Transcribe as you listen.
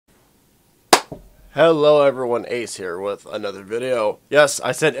Hello everyone, Ace here with another video. Yes,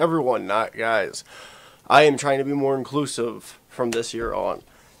 I said everyone, not guys. I am trying to be more inclusive from this year on.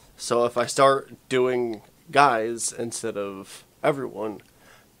 So if I start doing guys instead of everyone,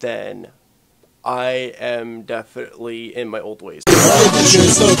 then I am definitely in my old ways.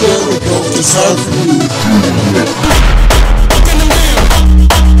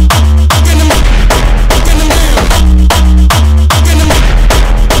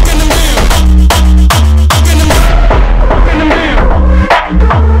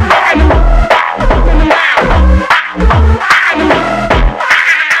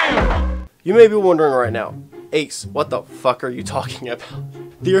 You may be wondering right now, Ace, what the fuck are you talking about?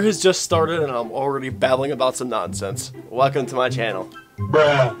 The year has just started and I'm already babbling about some nonsense. Welcome to my channel.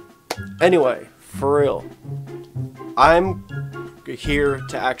 Bruh. Anyway, for real, I'm here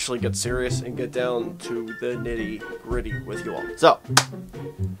to actually get serious and get down to the nitty gritty with you all. So,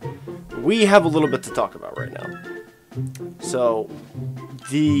 we have a little bit to talk about right now. So,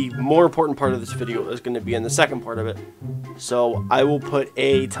 the more important part of this video is going to be in the second part of it. So, I will put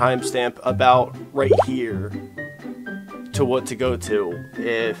a timestamp about right here to what to go to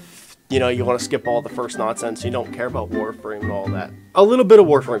if, you know, you want to skip all the first nonsense, you don't care about Warframe and all that. A little bit of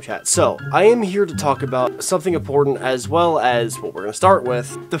Warframe chat. So, I am here to talk about something important as well as what we're going to start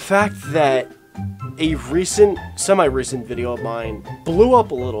with. The fact that a semi-recent video of mine blew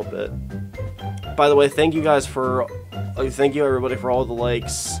up a little bit. By the way, thank you everybody for all the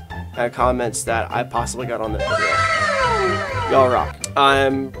likes and comments that I possibly got on that video. Y'all rock.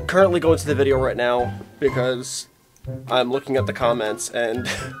 I'm currently going to the video right now because I'm looking at the comments and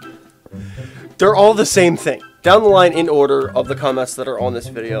they're all the same thing. Down the line in order of the comments that are on this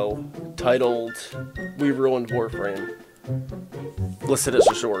video, titled, "We Ruined Warframe." Listed as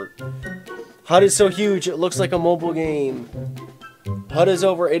a short. HUD is so huge, it looks like a mobile game. HUD is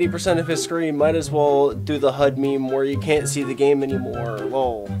over 80% of his screen, might as well do the HUD meme where you can't see the game anymore,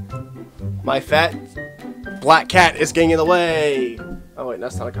 lol. My fat black cat is getting in the way. Oh wait,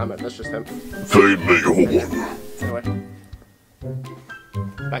 that's not a comment, that's just him. Anyway,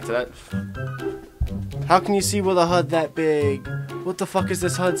 back to that. How can you see with a HUD that big? What the fuck is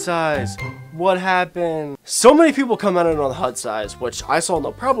this HUD size? What happened? So many people commented on the HUD size, which I saw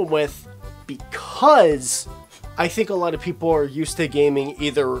no problem with because I think a lot of people are used to gaming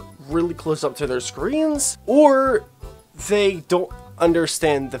either really close up to their screens or they don't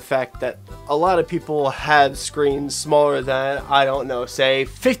understand the fact that a lot of people have screens smaller than, I don't know, say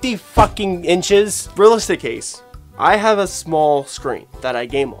 50 fucking inches. Realistic case, I have a small screen that I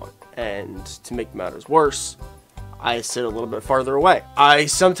game on, and to make matters worse, I sit a little bit farther away. I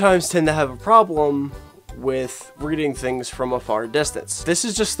sometimes tend to have a problem with reading things from a far distance. This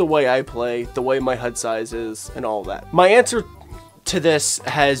is just the way I play, the way my HUD size is, and all that. My answer to this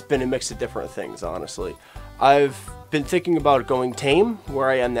has been a mix of different things, honestly. I've been thinking about going tame, where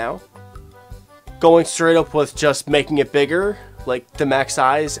I am now. Going straight up with just making it bigger, like the max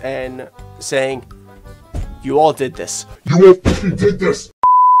size, and saying, "You all did this. You all fucking did this."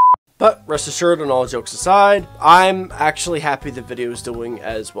 But rest assured, on all jokes aside, I'm actually happy the video is doing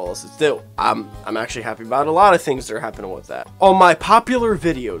as well as it's doing. I'm actually happy about a lot of things that are happening with that. On my popular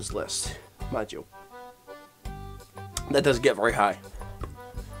videos list, mind you, that doesn't get very high.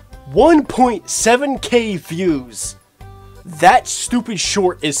 1.7k views. That stupid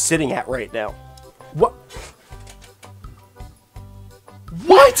short is sitting at right now. What?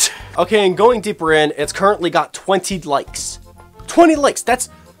 What? Okay, and going deeper in, it's currently got 20 likes. 20 likes, that's...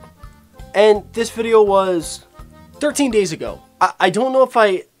 And this video was 13 days ago. I don't know if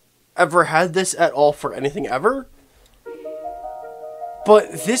I ever had this at all for anything ever.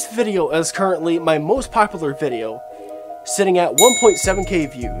 But this video is currently my most popular video, sitting at 1.7k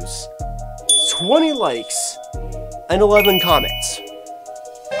views, 20 likes, and 11 comments.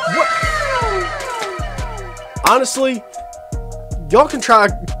 What? Honestly, y'all can try...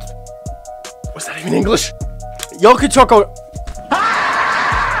 Was that even English? Y'all can talk about...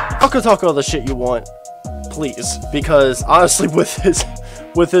 I could talk all the shit you want, please, because honestly, with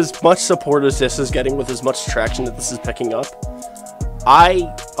as much support as this is getting, with as much traction that this is picking up,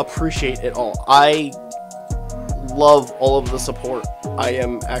 I appreciate it all. I love all of the support I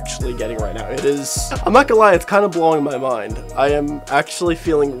am actually getting right now. It is, I'm not gonna lie, it's kind of blowing my mind. I am actually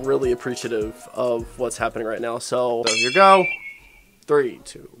feeling really appreciative of what's happening right now. So there you go. 3,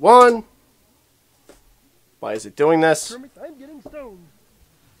 2, 1. Why is it doing this? I'm getting stoned.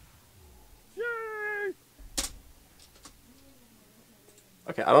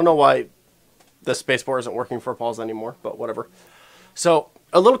 Okay, I don't know why the spacebar isn't working for pause anymore, but whatever. So,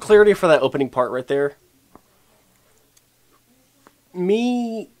 a little clarity for that opening part right there.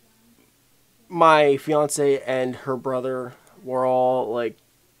 Me my fiance and her brother were all like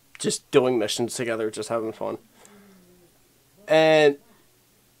just doing missions together, just having fun. And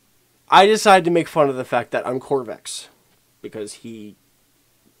I decided to make fun of the fact that I'm Corvex because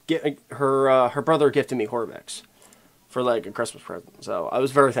her brother gifted me Corvex for like a Christmas present. So I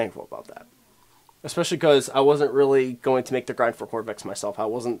was very thankful about that. Especially because I wasn't really going to make the grind for Corvex myself. I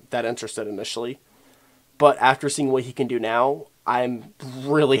wasn't that interested initially. But after seeing what he can do now, I'm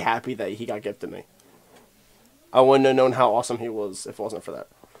really happy that he got gifted me. I wouldn't have known how awesome he was if it wasn't for that.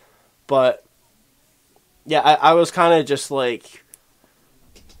 But, yeah, I was kind of just like...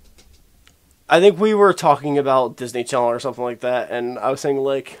 I think we were talking about Disney Channel or something like that, and I was saying,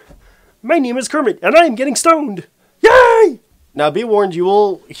 like, my name is Kermit, and I am getting stoned! Yay! Now, be warned, you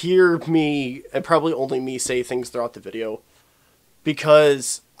will hear me, and probably only me, say things throughout the video.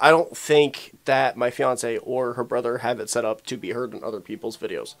 Because I don't think that my fiance or her brother have it set up to be heard in other people's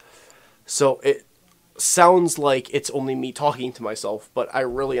videos. So it sounds like it's only me talking to myself, but I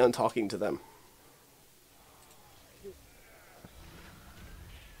really am talking to them.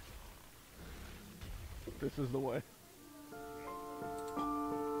 This is the way.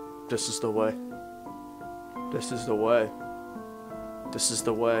 This is the way. This is the way. This is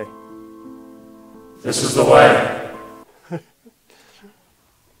the way. This is the way.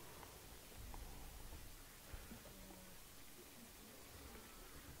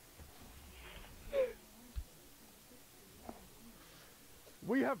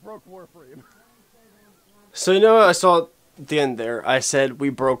 We have broke Warframe. So you know what I saw at the end there? I said we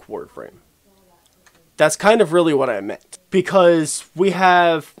broke Warframe. That's kind of really what I meant. Because we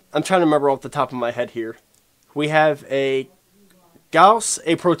have... I'm trying to remember off the top of my head here. We have a Gauss,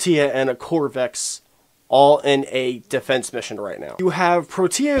 a Protea, and a Corvex all in a defense mission right now. You have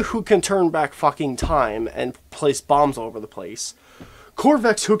Protea who can turn back fucking time and place bombs all over the place.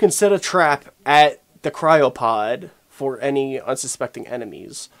 Corvex who can set a trap at the cryopod for any unsuspecting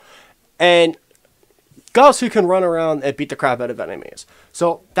enemies. And Gauss who can run around and beat the crap out of enemies.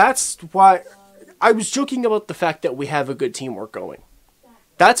 So that's why I was joking about the fact that we have a good teamwork going.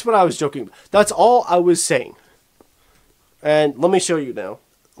 That's what I was joking about. That's all I was saying. And let me show you now.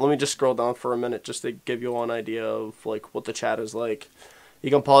 Let me just scroll down for a minute just to give you an idea of like what the chat is like. You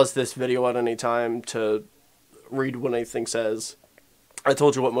can pause this video at any time to read what anything says. I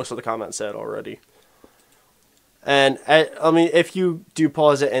told you what most of the comments said already. And I mean, if you do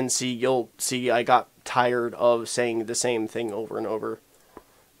pause it and see, you'll see I got tired of saying the same thing over and over.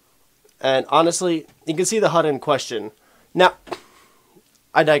 And honestly, you can see the HUD in question. Now,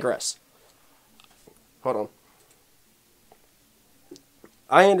 I digress. Hold on.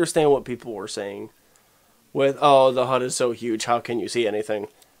 I understand what people were saying with, oh, the HUD is so huge, how can you see anything?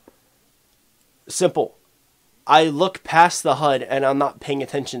 Simple. I look past the HUD and I'm not paying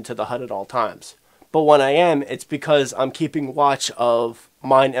attention to the HUD at all times. But when I am, it's because I'm keeping watch of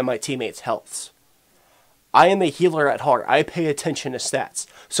mine and my teammates' healths. I am a healer at heart. I pay attention to stats.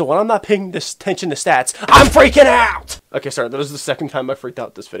 So when I'm not paying attention to stats, I'm freaking out! Okay, sorry, that was the second time I freaked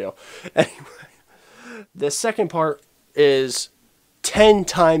out this video. Anyway, the second part is 10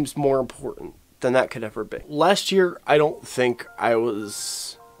 times more important than that could ever be. Last year, I don't think I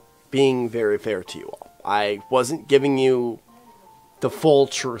was being very fair to you all. I wasn't giving you the full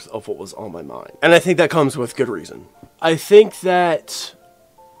truth of what was on my mind. And I think that comes with good reason. I think that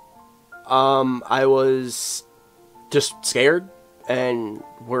I was just scared and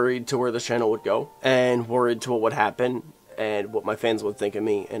worried to where the channel would go and worried to what would happen and what my fans would think of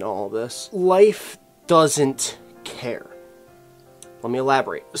me and all of this. Life doesn't care. Let me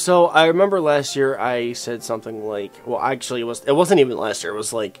elaborate. So I remember last year I said something like, well, actually it wasn't even last year. It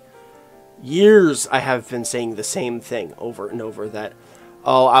was like years I have been saying the same thing over and over that,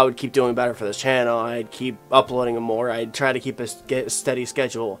 oh, I would keep doing better for this channel. I'd keep uploading more. I'd try to keep a steady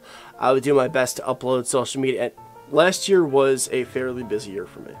schedule. I would do my best to upload social media. And last year was a fairly busy year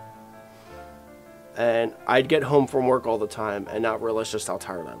for me. And I'd get home from work all the time and not realize just how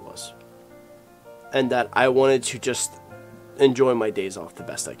tired I was. And that I wanted to just enjoy my days off the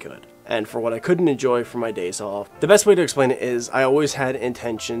best I could. And for what I couldn't enjoy for my days off, the best way to explain it is I always had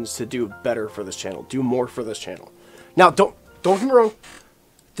intentions to do better for this channel, do more for this channel. Now, don't get me wrong,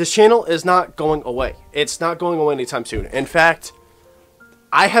 this channel is not going away. It's not going away anytime soon. In fact,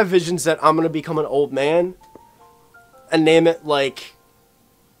 I have visions that I'm going to become an old man and name it like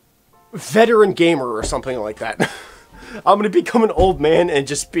Veteran Gamer or something like that. I'm going to become an old man and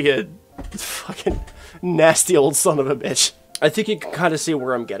just be a fucking nasty old son of a bitch. I think you can kind of see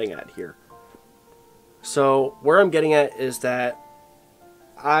where I'm getting at here. So, where I'm getting at is that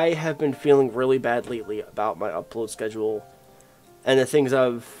I have been feeling really bad lately about my upload schedule and the things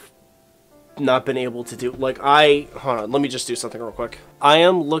I've not been able to do. Like, hold on, let me just do something real quick. I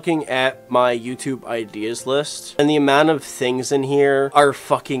am looking at my YouTube ideas list, and the amount of things in here are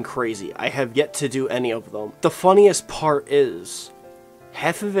fucking crazy. I have yet to do any of them. The funniest part is,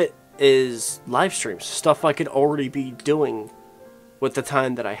 half of it is live streams, stuff I could already be doing with the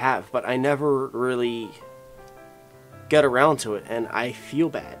time that I have, but I never really get around to it, and I feel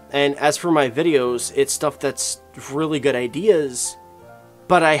bad. And as for my videos, it's stuff that's really good ideas,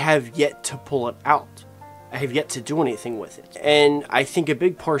 but I have yet to pull it out. I have yet to do anything with it. And I think a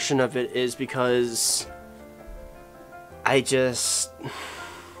big portion of it is because I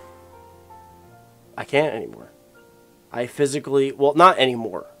can't anymore. I physically, well, not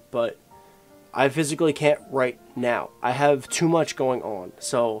anymore, but I physically can't right now. I have too much going on.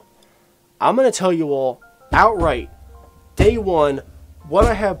 So I'm going to tell you all outright, day one, what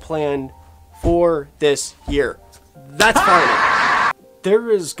I have planned for this year. That's fine.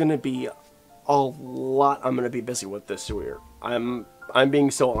 There is going to be a lot I'm going to be busy with this year. I'm being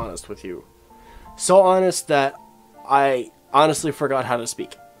so honest with you. So honest that I honestly forgot how to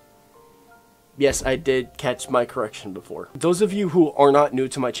speak. Yes, I did catch my correction before. Those of you who are not new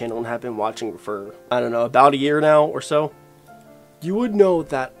to my channel and have been watching for, I don't know, about a year now or so, you would know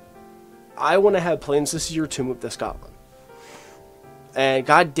that I want to have plans this year to move to Scotland. And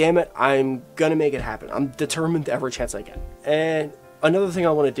god damn it, I'm gonna make it happen. I'm determined every chance I get. And another thing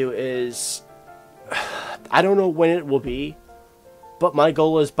I want to do is, I don't know when it will be, but my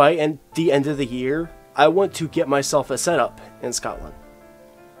goal is by the end of the year, I want to get myself a setup in Scotland.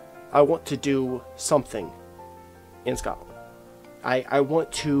 I want to do something in Scotland. I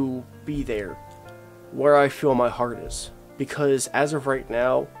want to be there where I feel my heart is. Because as of right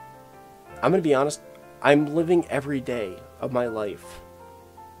now, I'm going to be honest, I'm living every day of my life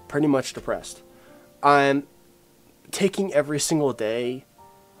pretty much depressed. I'm taking every single day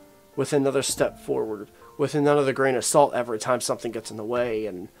with another step forward, with another grain of salt every time something gets in the way,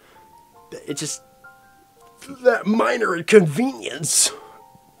 and it just, that minor inconvenience.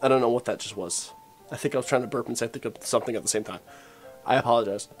 I don't know what that just was. I think I was trying to burp and say something at the same time. I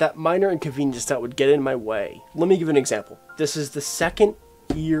apologize. That minor inconvenience that would get in my way. Let me give an example. This is the second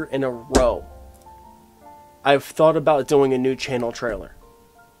year in a row I've thought about doing a new channel trailer.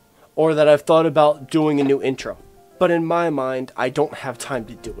 Or that I've thought about doing a new intro. But in my mind, I don't have time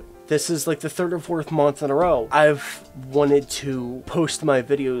to do it. This is like the third or fourth month in a row I've wanted to post my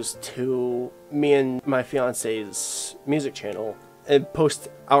videos to me and my fiance's music channel and post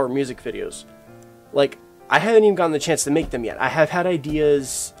our music videos. Like, I haven't even gotten the chance to make them yet. I have had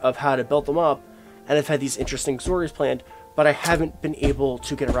ideas of how to build them up, and I've had these interesting stories planned, but I haven't been able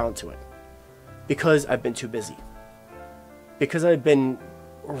to get around to it. Because I've been too busy. Because I've been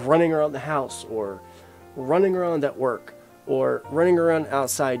running around the house, or running around at work, or running around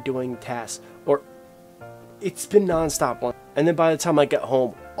outside doing tasks, or it's been non-stop. And then by the time I get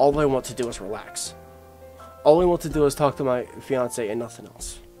home, all I want to do is relax. All I want to do is talk to my fiance and nothing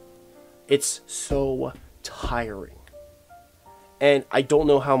else. It's so tiring. And I don't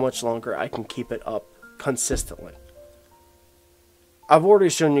know how much longer I can keep it up consistently. I've already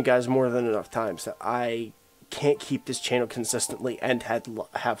shown you guys more than enough times that I can't keep this channel consistently and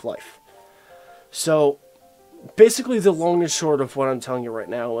have life. So, basically the long and short of what I'm telling you right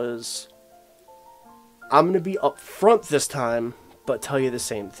now is, I'm going to be upfront this time, but tell you the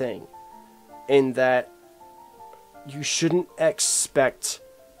same thing. In that, you shouldn't expect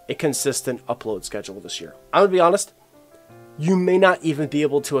a consistent upload schedule this year. I'm going to be honest, you may not even be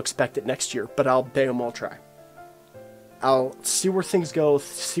able to expect it next year, but I'll damn well try. I'll see where things go,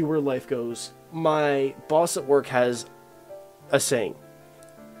 see where life goes. My boss at work has a saying,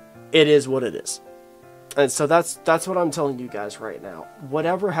 it is what it is. And so that's what I'm telling you guys right now.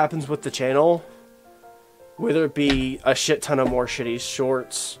 Whatever happens with the channel, whether it be a shit ton of more shitty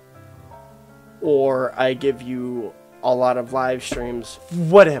shorts, or I give you a lot of live streams,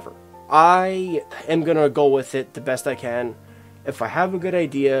 whatever. I am gonna go with it the best I can. If I have a good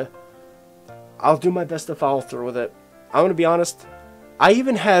idea, I'll do my best to follow through with it. I'm gonna be honest, I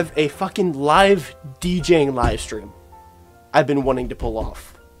even have a fucking live DJing live stream I've been wanting to pull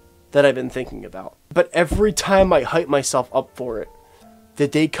off, that I've been thinking about. But every time I hype myself up for it, the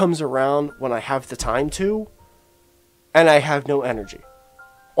day comes around when I have the time to, and I have no energy.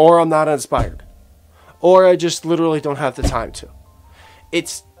 Or I'm not inspired. Or I just literally don't have the time to.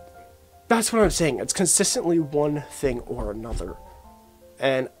 That's what I'm saying. It's consistently one thing or another.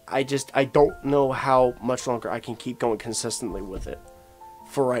 And I don't know how much longer I can keep going consistently with it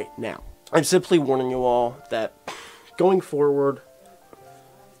for right now. I'm simply warning you all that going forward,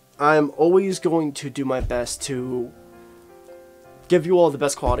 I'm always going to do my best to give you all the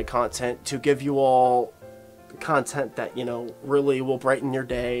best quality content, to give you all content that, you know, really will brighten your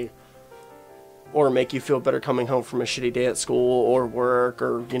day or make you feel better coming home from a shitty day at school or work,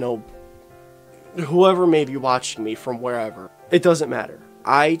 or, you know, whoever may be watching me from wherever. It doesn't matter.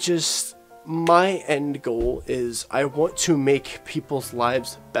 My end goal is I want to make people's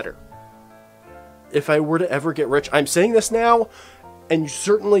lives better. If I were to ever get rich, I'm saying this now, and you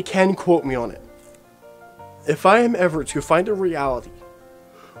certainly can quote me on it. If I am ever to find a reality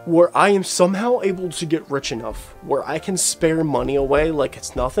where I am somehow able to get rich enough where I can spare money away like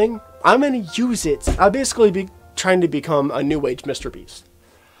it's nothing, I'm going to use it. I'll basically be trying to become a new age Mr. Beast.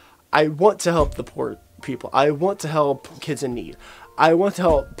 I want to help the poor people. I want to help kids in need. I want to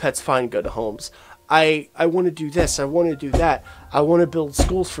help pets find good homes. I want to do this. I want to do that. I want to build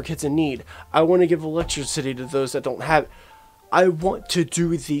schools for kids in need. I want to give electricity to those that don't have it. I want to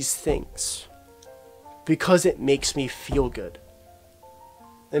do these things because it makes me feel good.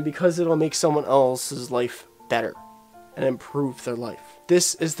 And because it'll make someone else's life better and improve their life.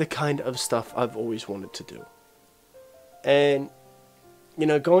 This is the kind of stuff I've always wanted to do. And, you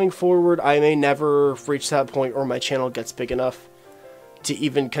know, going forward, I may never reach that point where my channel gets big enough to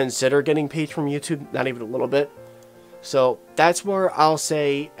even consider getting paid from YouTube, not even a little bit. So that's where I'll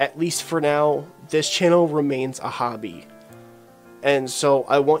say, at least for now, this channel remains a hobby. And so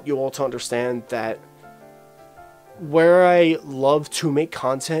I want you all to understand that where I love to make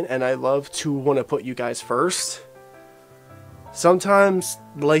content and I love to want to put you guys first, sometimes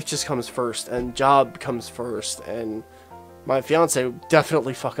life just comes first and job comes first and my fiance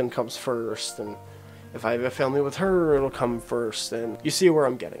definitely fucking comes first, and if I have a family with her, it'll come first, and you see where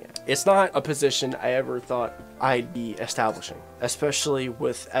I'm getting at. It's not a position I ever thought I'd be establishing, especially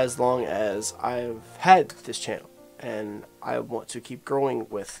with as long as I've had this channel, and I want to keep growing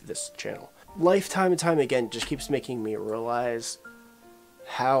with this channel. Life time and time again just keeps making me realize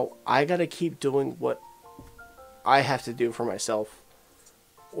how I gotta keep doing what I have to do for myself,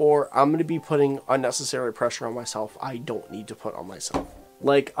 or I'm going to be putting unnecessary pressure on myself I don't need to put on myself.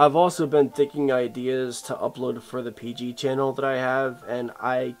 Like, I've also been thinking ideas to upload for the PG channel that I have, and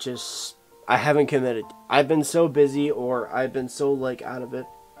I haven't committed. I've been so busy, or I've been so, like, out of it,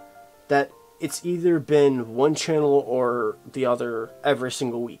 that it's either been one channel or the other every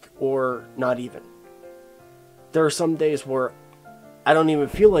single week, or not even. There are some days where I don't even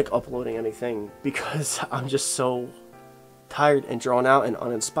feel like uploading anything because I'm just so tired and drawn out and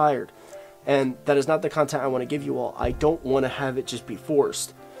uninspired. And that is not the content I want to give you all. I don't want to have it just be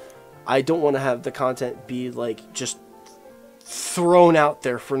forced. I don't want to have the content be like just thrown out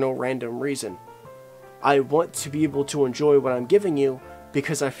there for no random reason. I want to be able to enjoy what I'm giving you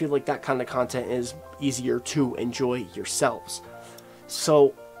because I feel like that kind of content is easier to enjoy yourselves.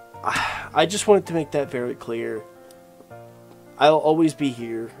 So I just wanted to make that very clear. I'll always be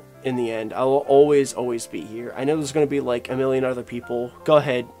here in the end. I will always be here. I know there's going to be like a million other people. Go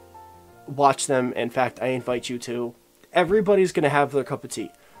ahead, watch them. In fact, I invite you to. Everybody's going to have their cup of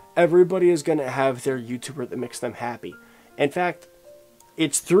tea. Everybody is going to have their YouTuber that makes them happy. In fact,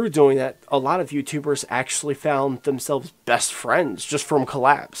 it's through doing that a lot of YouTubers actually found themselves best friends just from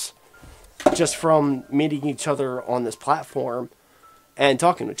collabs. Just from meeting each other on this platform and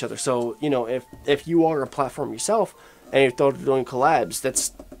talking to each other. So, you know, if you are a platform yourself and you've thought of doing collabs,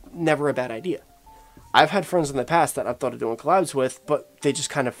 that's never a bad idea. I've had friends in the past that I've thought of doing collabs with, but they just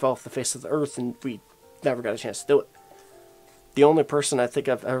kind of fell off the face of the earth and we never got a chance to do it. The only person I think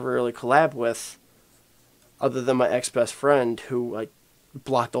I've ever really collabed with, other than my ex-best friend, who I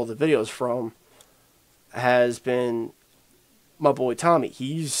blocked all the videos from, has been my boy Tommy.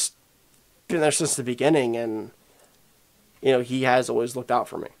 He's been there since the beginning, and, you know, he has always looked out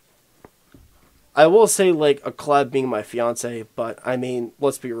for me. I will say, like, a collab being my fiance, but, I mean,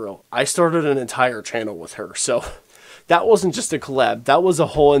 let's be real. I started an entire channel with her, so that wasn't just a collab. That was a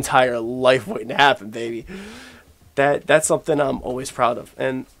whole entire life waiting to happen, baby. That's something I'm always proud of.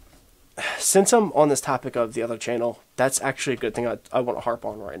 And since I'm on this topic of the other channel, that's actually a good thing I want to harp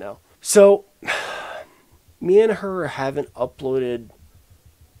on right now. So, me and her haven't uploaded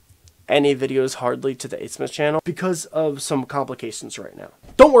any videos hardly to the 8smith channel because of some complications right now.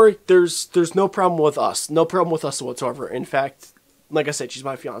 Don't worry, there's no problem with us. No problem with us whatsoever. In fact, like I said, she's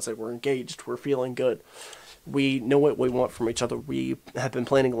my fiance. We're engaged. We're feeling good. We know what we want from each other. We have been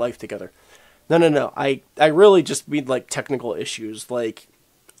planning life together. No. I really just mean like technical issues. Like,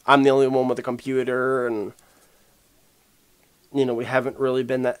 I'm the only one with a computer, and you know, we haven't really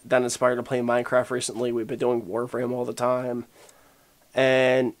been that inspired to play Minecraft recently. We've been doing Warframe all the time.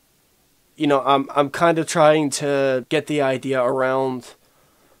 And you know, I'm kind of trying to get the idea around.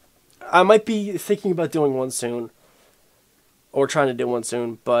 I might be thinking about doing one soon or trying to do one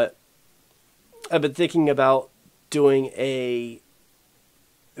soon, but I've been thinking about doing a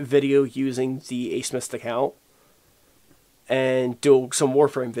video using the Ace Mist account and do some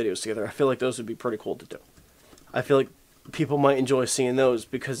Warframe videos together. I feel like those would be pretty cool to do. I feel like people might enjoy seeing those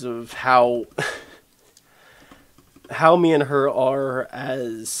because of how me and her are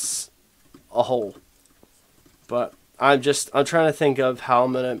as a whole. But I'm trying to think of how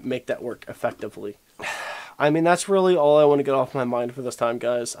I'm going to make that work effectively. I mean, that's really all I want to get off my mind for this time,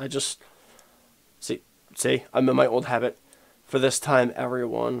 guys. I just... See, I'm in my old habit. For this time,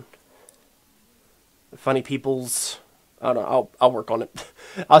 everyone. Funny people's... I don't know, I'll work on it.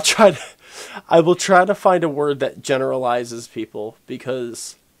 I will try to find a word that generalizes people,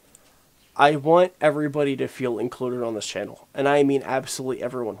 because I want everybody to feel included on this channel. And I mean absolutely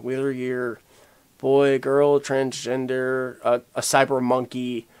everyone. Whether you're boy, girl, transgender, a cyber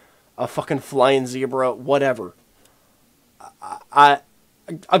monkey, a fucking flying zebra, whatever. A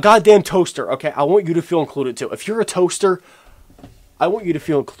goddamn toaster, okay? I want you to feel included too. If you're a toaster, I want you to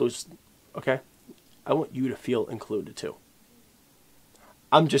feel included, okay? I want you to feel included too.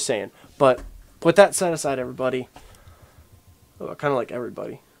 I'm just saying. But with that set aside, everybody, kind of like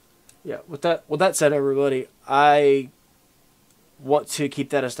everybody. Yeah, with that said, everybody, I want to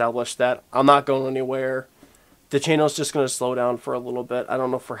keep that established that I'm not going anywhere. The channel's just going to slow down for a little bit. I don't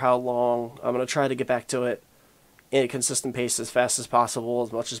know for how long. I'm going to try to get back to it in a consistent pace as fast as possible,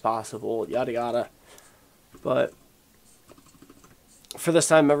 as much as possible, yada yada. But for this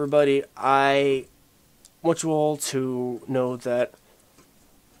time, everybody, I want you all to know that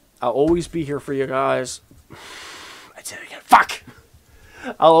I'll always be here for you guys. I did it again. Fuck!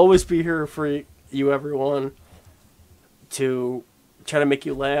 I'll always be here for you, everyone, to try to make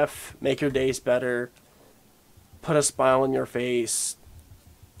you laugh, make your days better, put a smile on your face.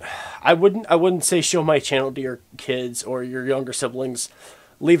 I wouldn't say show my channel to your kids or your younger siblings.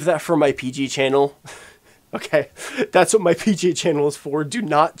 Leave that for my PG channel. Okay, that's what my PG channel is for. Do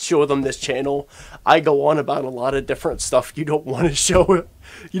not show them this channel. I go on about a lot of different stuff you don't want to show.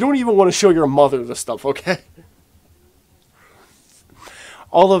 You don't even want to show your mother this stuff, okay?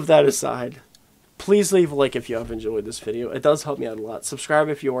 All of that aside, please leave a like if you have enjoyed this video. It does help me out a lot. Subscribe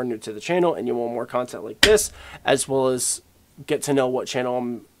if you are new to the channel and you want more content like this, as well as get to know what channel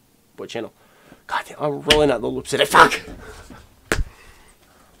I'm... What channel? God damn, I'm really not in the loop today. Fuck!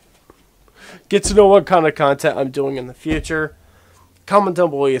 Get to know what kind of content I'm doing in the future. Comment down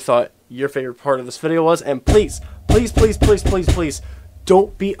below what you thought your favorite part of this video was. And please, please, please, please, please, please,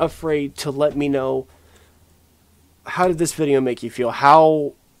 don't be afraid to let me know, how did this video make you feel?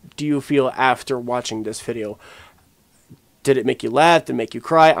 How do you feel after watching this video? Did it make you laugh? Did it make you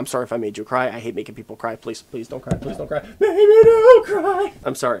cry? I'm sorry if I made you cry. I hate making people cry. Please, please don't cry. Please don't cry. Baby, don't cry.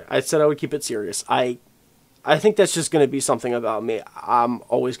 I'm sorry. I said I would keep it serious. I think that's just going to be something about me I'm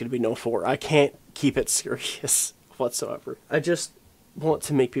always going to be known for. I can't keep it serious whatsoever. I just want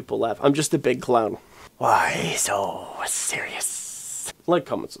to make people laugh. I'm just a big clown. Why so serious? Like,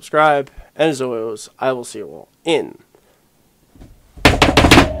 comment, subscribe, and as always, I will see you all in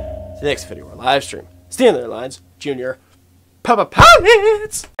the next video or live stream. Stay on their lines, Junior Papa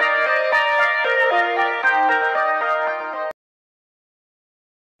Pirates!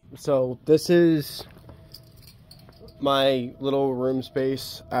 So, this is my little room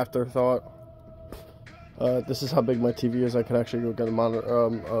space afterthought. This is how big my TV is. I could actually go get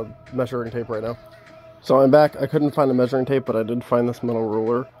a measuring tape right now. So I'm back. I couldn't find a measuring tape, but I did find this metal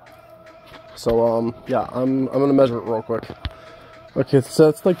ruler. So yeah, I'm gonna measure it real quick. Okay, so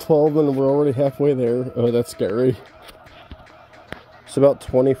it's like 12 and we're already halfway there. Oh, that's scary. It's about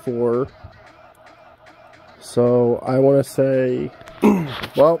 24. So I want to say,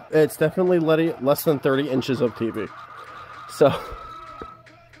 well, it's definitely less than 30 inches of TV. So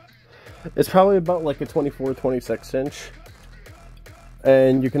it's probably about like a 24, 26 inch.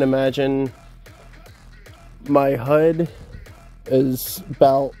 And you can imagine my HUD is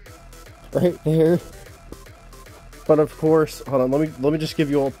about right there. But of course, hold on, let me just give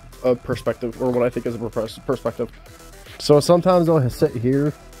you all a perspective, or what I think is a perspective. So sometimes I'll sit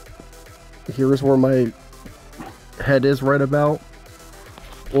here. Here's where my head is right about.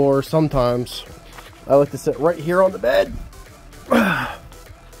 Or sometimes I like to sit right here on the bed.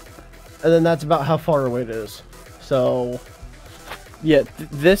 And then that's about how far away it is. So yeah,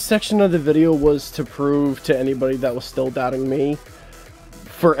 this section of the video was to prove to anybody that was still doubting me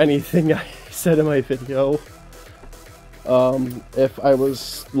for anything I said in my video, if I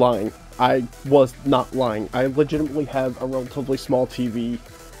was lying. I was not lying. I legitimately have a relatively small TV.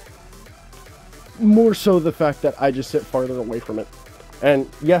 More so the fact that I just sit farther away from it. And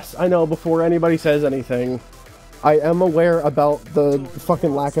yes, I know, before anybody says anything, I am aware about the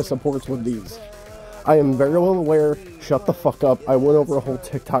fucking lack of supports with these. I am very well aware. Shut the fuck up. I went over a whole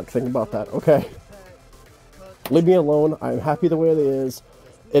TikTok thing about that, okay? Leave me alone. I'm happy the way it is.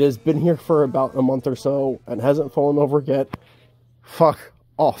 It has been here for about a month or so and hasn't fallen over yet. Fuck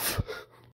off.